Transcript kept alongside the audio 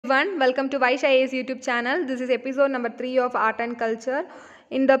everyone, welcome to Vysh YouTube channel. This is episode number 3 of Art and Culture.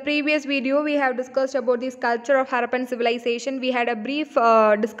 In the previous video, we have discussed about the sculpture of Harappan civilization. We had a brief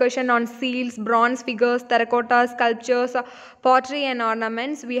discussion on seals, bronze figures, terracotta sculptures, pottery and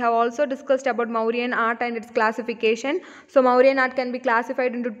ornaments. We have also discussed about Mauryan art and its classification. So Mauryan art can be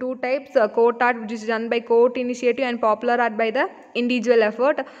classified into two types, court art which is done by court initiative and popular art by the individual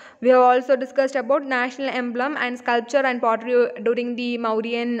effort. We have also discussed about national emblem and sculpture and pottery during the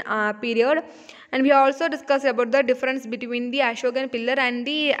Mauryan period. And we also discussed about the difference between the Ashokan pillar and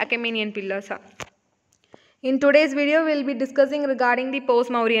the Achaemenian pillars. In today's video, we will be discussing regarding the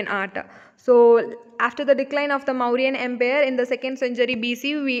post-Mauryan art. So, after the decline of the Mauryan Empire in the 2nd century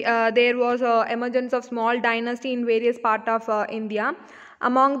BC, there was emergence of small dynasty in various parts of India.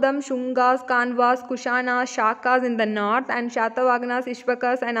 Among them, Shungas, Kanvas, Kushanas, Shakas in the north, and Shatavahana's,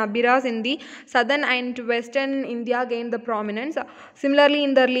 Ishvakas, and Abhiras in the southern and western India gained the prominence. Similarly,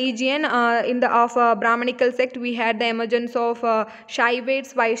 in the religion, of Brahmanical sect, we had the emergence of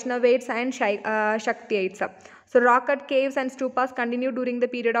Shaivites, Vaishnavites, and Shaktiites. So, rock-cut caves and stupas continued during the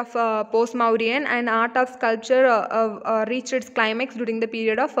period of post-Mauryan, and art of sculpture reached its climax during the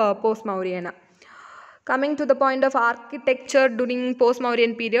period of post-Mauryan. Coming to the point of architecture during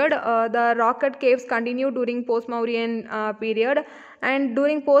post-Mauryan period, the rock-cut caves continued during post-Mauryan period, and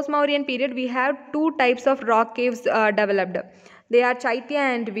during post-Mauryan period we have two types of rock caves developed. They are Chaitya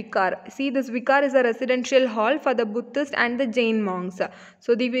and Vikar. See, this Vikar is a residential hall for the Buddhist and the Jain monks.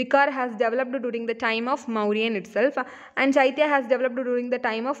 So the Vikar has developed during the time of Mauryan itself, and Chaitya has developed during the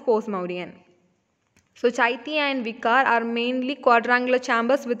time of post-Mauryan. So Chaitya and Vikar are mainly quadrangular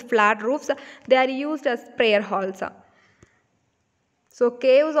chambers with flat roofs. They are used as prayer halls. So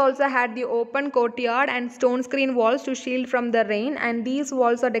caves also had the open courtyard and stone screen walls to shield from the rain, and these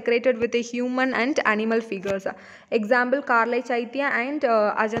walls are decorated with the human and animal figures. Example, Karlai Chaitya and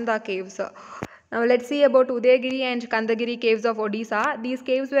Ajanta caves. Now let's see about Udayagiri and Kandagiri caves of Odisha. These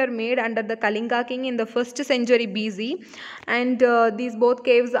caves were made under the Kalinga king in the 1st century BC, and these both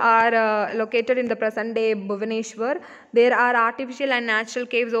caves are located in the present day Bhubaneswar. There are artificial and natural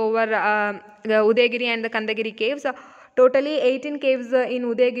caves over the Udayagiri and the Kandagiri caves. Totally 18 caves in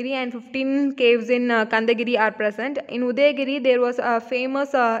Udayagiri and 15 caves in Kandagiri are present. In Udayagiri there was a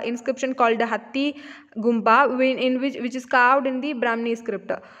famous inscription called the Hatti Gumba which is carved in the Brahmini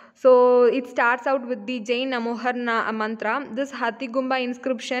script. So it starts out with the Jain Namohar mantra. This Hatti Gumba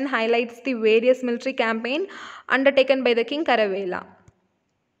inscription highlights the various military campaign undertaken by the king Karavela.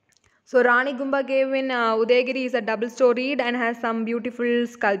 So Rani Gumba cave in Udayagiri is a double-storied and has some beautiful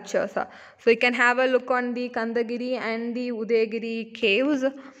sculptures. So you can have a look on the Kandagiri and the Udayagiri caves.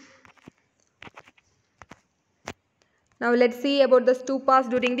 Now let's see about the stupas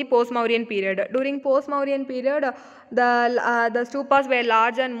during the post-Mauryan period. During post-Mauryan period, the stupas were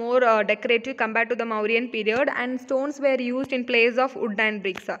large and more decorative compared to the Mauryan period, and stones were used in place of wood and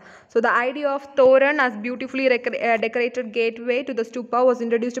bricks. So the idea of Toran as beautifully decorated gateway to the stupa was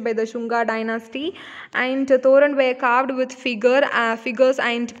introduced by the Shunga dynasty, and Toran were carved with figures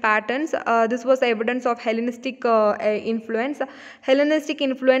and patterns. This was evidence of Hellenistic influence. Hellenistic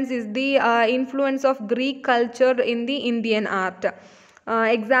influence is the influence of Greek culture in the Indian art.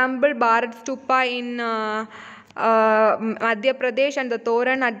 Example, Bharat Stupa in Madhya Pradesh and the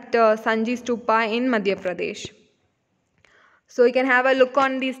Toran at Sanji Stupa in Madhya Pradesh. So you can have a look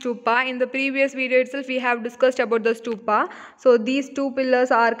on the stupa. In the previous video itself we have discussed about the stupa. So these two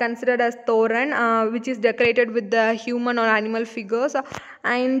pillars are considered as Toran, which is decorated with the human or animal figures,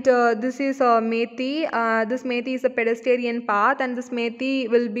 and this is Methi. This Methi is a pedestrian path, and this Methi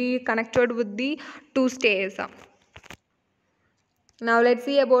will be connected with the two stairs. Now let's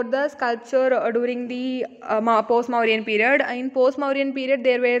see about the sculpture during the post-Mauryan period. In post-Mauryan period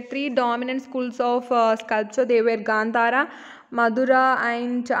there were three dominant schools of sculpture. They were Gandhara, Madura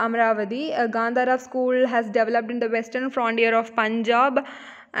and Amravati. Gandhara school has developed in the western frontier of Punjab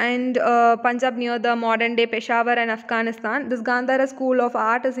and Punjab near the modern day Peshawar and Afghanistan. This Gandhara school of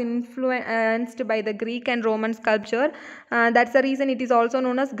art is influenced by the Greek and Roman sculpture. That's the reason it is also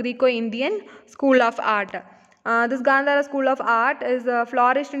known as Greco-Indian school of art. This Gandhara school of art is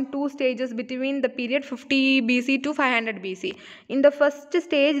flourished in two stages between the period 50 BC to 500 BC. In the first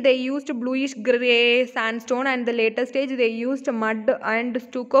stage they used bluish grey sandstone, and the later stage they used mud and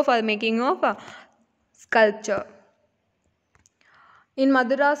stucco for making of sculpture. In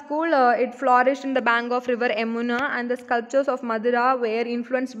Madura school, it flourished in the bank of river Yamuna, and the sculptures of Madura were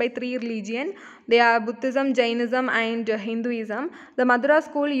influenced by three religions. They are Buddhism, Jainism and Hinduism. The Madura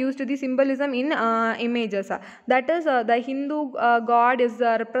school used the symbolism in images. That is, the Hindu god is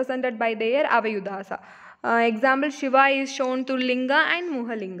represented by their Avayudas. Example, Shiva is shown to Linga and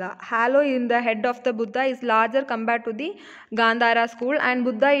Muhalinga. Halo in the head of the Buddha is larger compared to the Gandhara school, and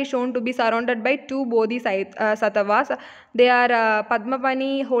Buddha is shown to be surrounded by two bodhisattvas. They are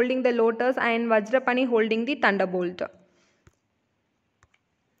Padmapani holding the lotus and Vajrapani holding the thunderbolt.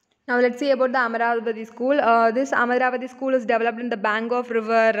 Now let's see about the Amaravati school. This Amaravati school is developed in the bank of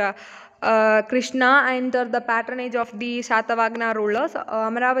river Krishna under the patronage of the Shatavagna rulers.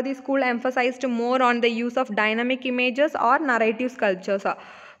 Amaravati school emphasized more on the use of dynamic images or narrative sculptures.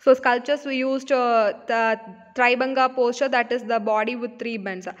 So sculptures we used the Tribhanga posture, that is the body with three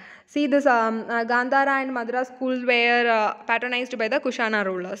bends. See this Gandhara and Madras schools were patronized by the Kushana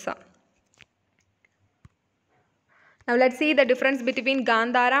rulers. Now let's see the difference between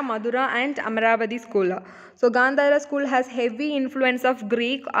Gandhara, Madura and Amaravati school. So Gandhara school has heavy influence of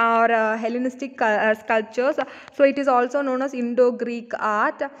Greek or Hellenistic sculptures. So it is also known as Indo-Greek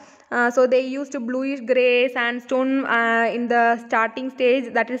art. So they used bluish grey sandstone in the starting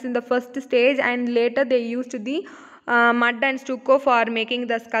stage, that is in the first stage, and later they used the mud and stucco for making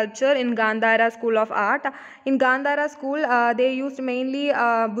the sculpture in Gandhara school of art. In Gandhara school, they used mainly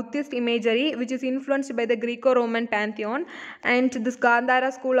Buddhist imagery, which is influenced by the Greco-Roman pantheon. And this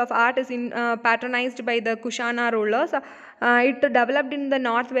Gandhara school of art is patronized by the Kushana rulers. It developed in the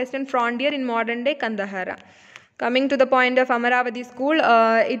northwestern frontier in modern-day Kandahar. Coming to the point of Amaravati school,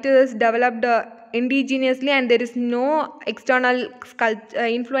 it is developed indigenously, and there is no external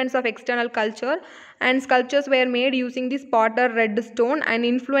influence of external culture, and sculptures were made using the potter red stone, and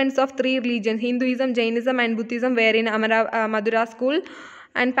influence of three religions, Hinduism, Jainism and Buddhism, were in Madura school,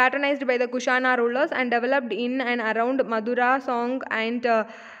 and patronized by the Kushana rulers, and developed in and around Madura, Song and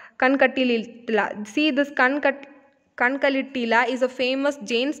Kankattilila. See this Kankalitila is a famous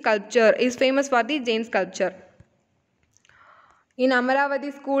Jain sculpture, is famous for the Jain sculpture. In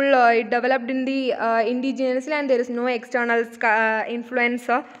Amaravati school, it developed in the indigenously, and there is no external influence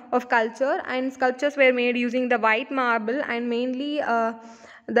of culture, and sculptures were made using the white marble, and mainly the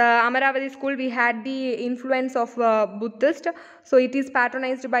Amaravati school we had the influence of Buddhist. So it is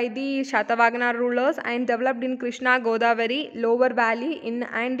patronized by the Shatavagna rulers and developed in Krishna Godavari lower valley in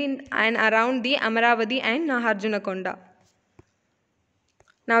and around the Amaravati and Arjunakonda.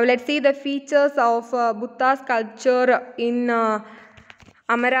 Now let's see the features of Buddha sculpture in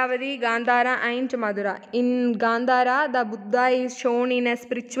Amaravati, Gandhara and Madura. In Gandhara, the Buddha is shown in a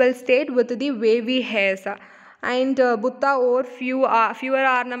spiritual state with the wavy hairs. And Buddha wore fewer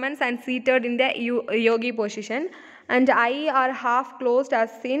ornaments and seated in the yogi position. And eye are half closed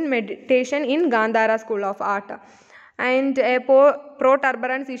as in meditation in Gandhara school of art. And a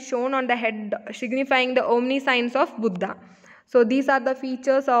protuberance is shown on the head, signifying the omniscience of Buddha. So these are the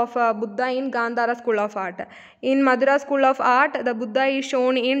features of Buddha in Gandhara school of art. In Madura school of art, the Buddha is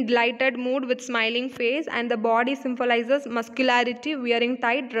shown in delighted mood with smiling face, and the body symbolizes muscularity, wearing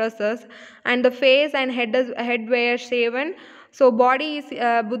tight dresses, and the face and head were shaven. So body is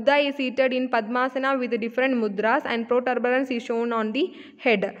Buddha is seated in Padmasana with different mudras, and protuberance is shown on the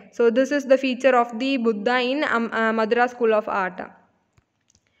head. So this is the feature of the Buddha in Madura school of art.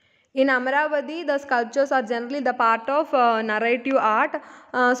 In Amaravati, the sculptures are generally the part of narrative art.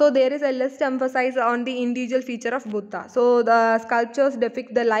 So there is a less emphasis on the individual feature of Buddha. So the sculptures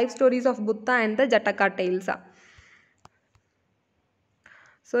depict the life stories of Buddha and the Jataka tales.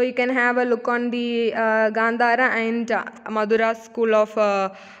 So you can have a look on the Gandhara and Madura school of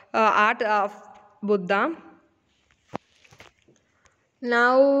art of Buddha.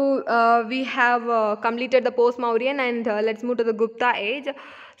 Now we have completed the post-Mauryan, and let's move to the Gupta age.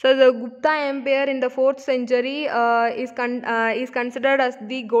 So the Gupta Empire in the 4th century is considered as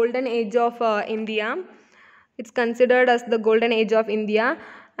the golden age of India. It's considered as the golden age of India.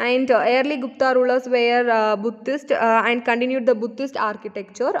 And early Gupta rulers were Buddhist and continued the Buddhist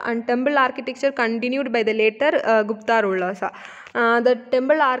architecture, and temple architecture continued by the later Gupta rulers. The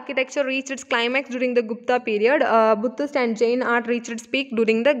temple architecture reached its climax during the Gupta period. Buddhist and Jain art reached its peak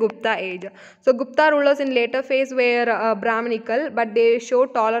during the Gupta age. So Gupta rulers in later phase were Brahminical, but they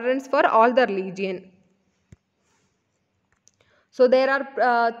showed tolerance for all the religion. So there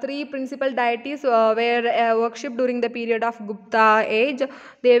are three principal deities were worshipped during the period of Gupta age.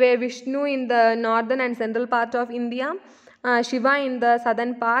 They were Vishnu in the northern and central part of India, Shiva in the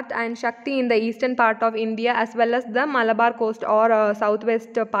southern part, and Shakti in the eastern part of India, as well as the Malabar coast or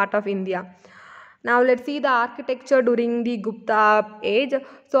southwest part of India. Now let's see the architecture during the Gupta age.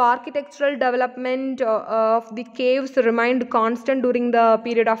 So architectural development of the caves remained constant during the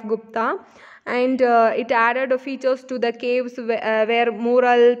period of Gupta, and it added features to the caves where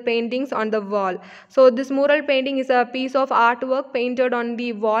mural paintings on the wall. So this mural painting is a piece of artwork painted on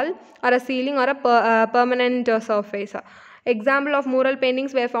the wall or a ceiling or a permanent surface. Example of mural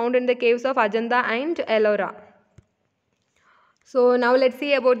paintings were found in the caves of Ajanta and Ellora. So now let's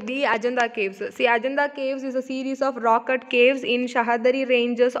see about the Ajanta caves. See, Ajanta caves is a series of rock-cut caves in Shahadari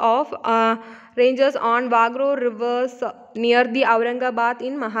ranges on Vagro rivers near the Aurangabad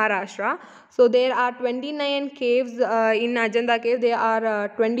in Maharashtra. So there are 29 caves in Ajanta cave. There are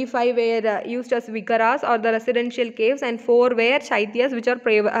 25 were used as vikaras or the residential caves, and 4 were chaityas, which are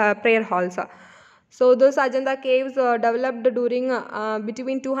prayer halls. So those Ajanta caves developed during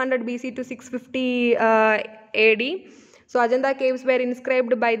between 200 BC to 650 AD. So Ajanta caves were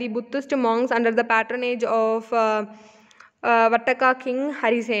inscribed by the Buddhist monks under the patronage of Vattaka king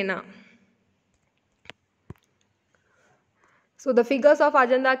Harisena. So the figures of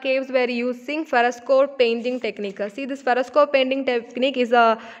Ajanta caves were using fresco painting technique. See, this fresco painting technique is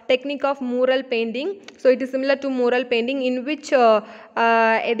a technique of mural painting. So it is similar to mural painting in which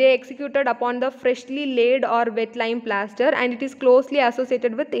they executed upon the freshly laid or wet lime plaster, and it is closely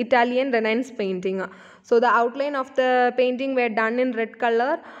associated with Italian Renaissance painting. So the outline of the painting were done in red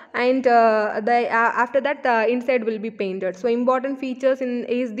color, and after that inside will be painted. So important features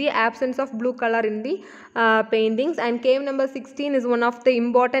is the absence of blue color in the paintings, and cave number 16 is one of the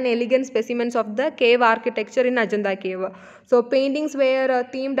important elegant specimens of the cave architecture in Ajanta cave. So paintings were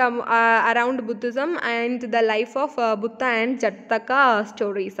themed around Buddhism and the life of Buddha and Jataka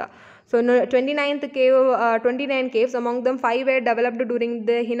stories. So 29th cave, 29 caves, among them 5 were developed during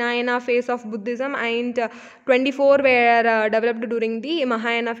the Hinayana phase of Buddhism, and 24 were developed during the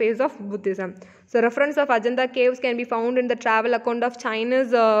Mahayana phase of Buddhism. So reference of Ajanta caves can be found in the travel account of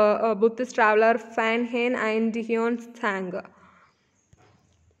China's Buddhist traveler Fan Hen and Hyun Tsang.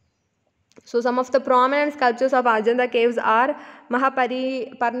 So some of the prominent sculptures of Ajanta caves are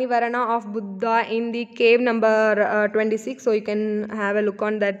Parnivarana of Buddha in the cave number 26. So you can have a look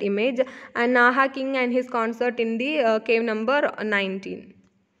on that image, and Naha King and his consort in the cave number 19.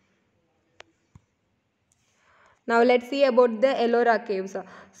 Now let's see about the Ellora caves.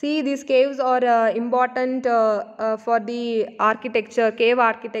 See, these caves are important for the architecture, cave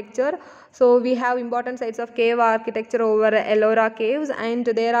architecture. So we have important sites of cave architecture over Ellora caves, and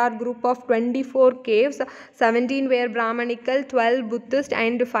there are group of 24 caves. 17 were Brahmanical, 12 Buddhist,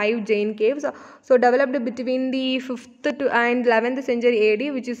 and 5 Jain caves. So developed between the 5th and 11th century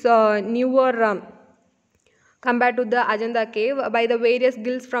AD, which is newer compared to the Ajanta cave, by the various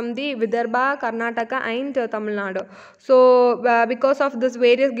guilds from the Vidarbha, Karnataka and Tamil Nadu. So because of this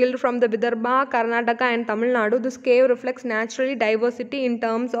various guild from the Vidarbha, Karnataka and Tamil Nadu, this cave reflects naturally diversity in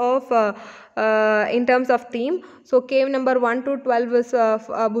terms of theme. So cave number 1 to 12 is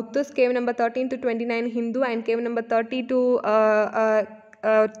Buddhist, cave number 13 to 29 Hindu, and cave number 30 to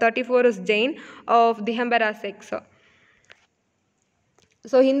 34 is Jain of Dihambara sects.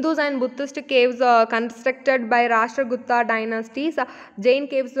 So Hindus and Buddhist caves constructed by Rashtrakuta dynasties, Jain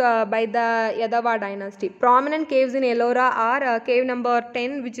caves by the Yadava dynasty. Prominent caves in Ellora are cave number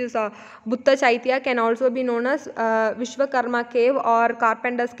 10, which is Buddha Chaitya, can also be known as Vishwakarma cave or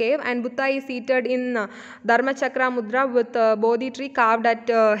Carpenter's cave, and Buddha is seated in Dharma Chakra Mudra with Bodhi tree carved at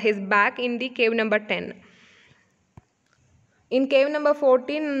his back in the cave number 10. In cave number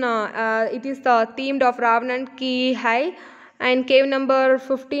 14, it is themed of Ravanan Ki Hai, and cave number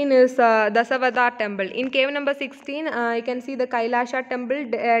 15 is Dasavada temple. In cave number 16, you can see the Kailasha temple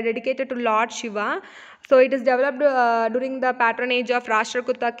dedicated to Lord Shiva. So it is developed during the patronage of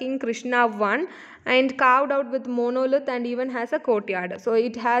Rashtrakuta King Krishna I, and carved out with monolith, and even has a courtyard. So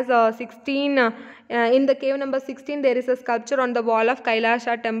it has 16, in the cave number 16 there is a sculpture on the wall of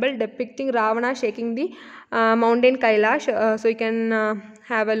Kailasha temple depicting Ravana shaking the mountain Kailash. So you can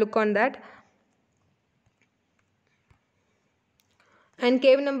have a look on that. And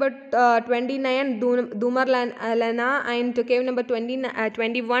cave number 29 Dumar Lana, and cave number 21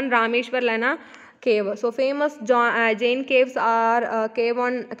 Rameshwar Lana cave. So famous Jain caves are cave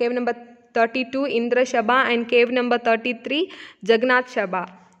number 32 Indra Shaba, and cave number 33 Jagannath Shaba.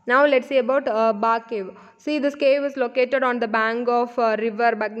 Now let's see about Bagh cave. See, this cave is located on the bank of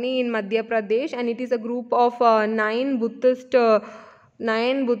river Bagni in Madhya Pradesh, and it is a group of 9 Buddhist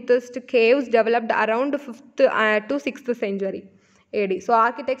caves developed around 5th to 6th century AD. So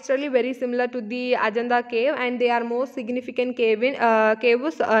architecturally very similar to the Ajanta cave, and they are most significant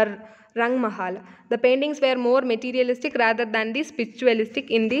caves are Rang Mahal. The paintings were more materialistic rather than the spiritualistic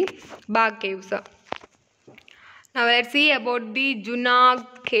in the Bagh caves. Now let's see about the Junag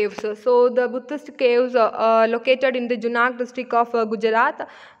caves. So the Buddhist caves located in the Junag district of Gujarat.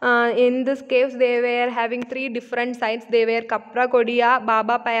 In these caves, they were having three different sites. They were Kapra Kodia,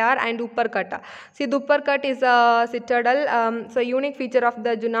 Baba Payar, and Uppercut. See, the Uppercut is a citadel. So unique feature of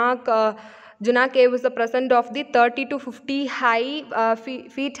the Junag cave is the presence of the 30 to 50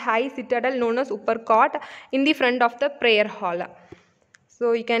 feet high citadel known as Uppercut in the front of the prayer hall.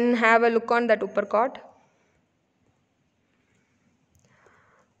 So you can have a look on that Uppercut.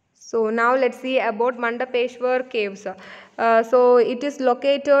 So now let's see about Mandapeshwar caves. So it is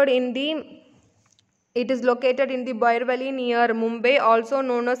located in the Boirvali near Mumbai, also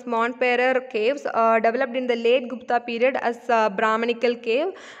known as Montpellier caves, developed in the late Gupta period as a Brahmanical cave,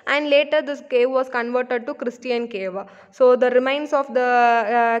 and later this cave was converted to Christian cave. So the remains of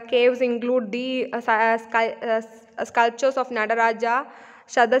the caves include the sculptures of Nadaraja,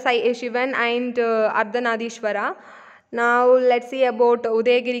 Shadasai Shivan, and Ardhanadishwara. Now let's see about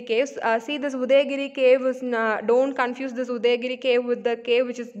Udayagiri caves. See, this Udayagiri cave is don't confuse this Udayagiri cave with the cave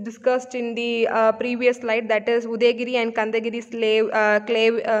which is discussed in the previous slide, that is Udayagiri and Kandagiri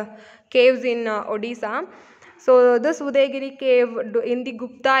caves in Odisha. So this Udayagiri cave in the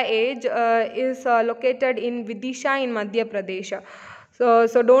Gupta age is located in Vidisha in Madhya Pradesh.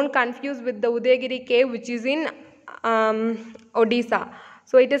 So don't confuse with the Udayagiri cave which is in Odisha.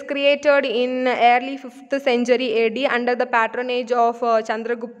 So it is created in early 5th century AD under the patronage of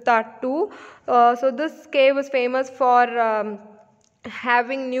Chandragupta II. So this cave is famous for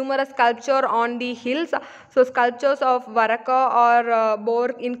having numerous sculpture on the hills. So sculptures of Varaka or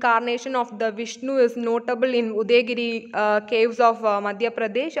boar incarnation of the Vishnu is notable in Udayagiri caves of Madhya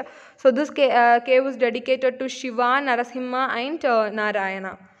Pradesh. So this cave is dedicated to Shiva, Narasimha, and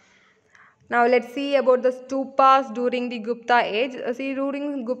Narayana. Now let's see about the stupas during the Gupta age. See,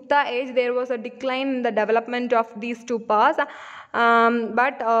 during Gupta age there was a decline in the development of these stupas.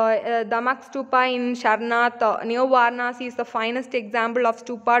 But Damak stupa in Sharnath near Varanasi is the finest example of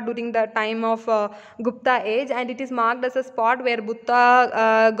stupa during the time of Gupta age, and it is marked as a spot where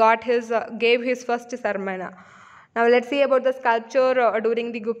Buddha gave his first sermon. Now let's see about the sculpture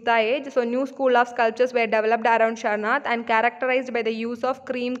during the Gupta age. So new school of sculptures were developed around Sharnath and characterized by the use of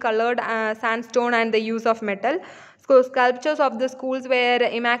cream colored sandstone and the use of metal. So sculptures of the schools were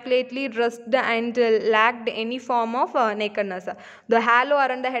immaculately dressed and lacked any form of nakedness. The halo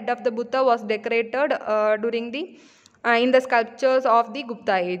around the head of the Buddha was decorated during the in the sculptures of the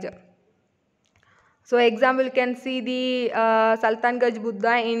Gupta age. So example, you can see the Sultanganj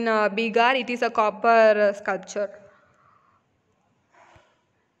Buddha in Bihar. It is a copper sculpture.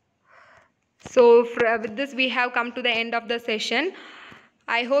 So with this we have come to the end of the session.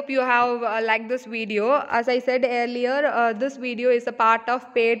 I hope you have liked this video. As I said earlier, this video is a part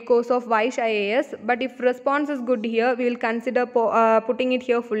of paid course of Vysh IAS, but if response is good here, we will consider putting it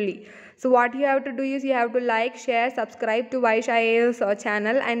here fully. So what you have to do is you have to like, share, subscribe to Vysh IAS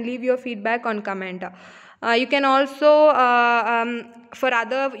channel and leave your feedback on comment. You can also for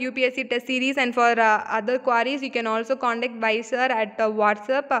other UPSC test series and for other queries, you can also contact Vysh sir at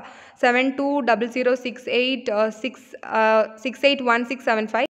WhatsApp 720068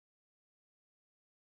 681675.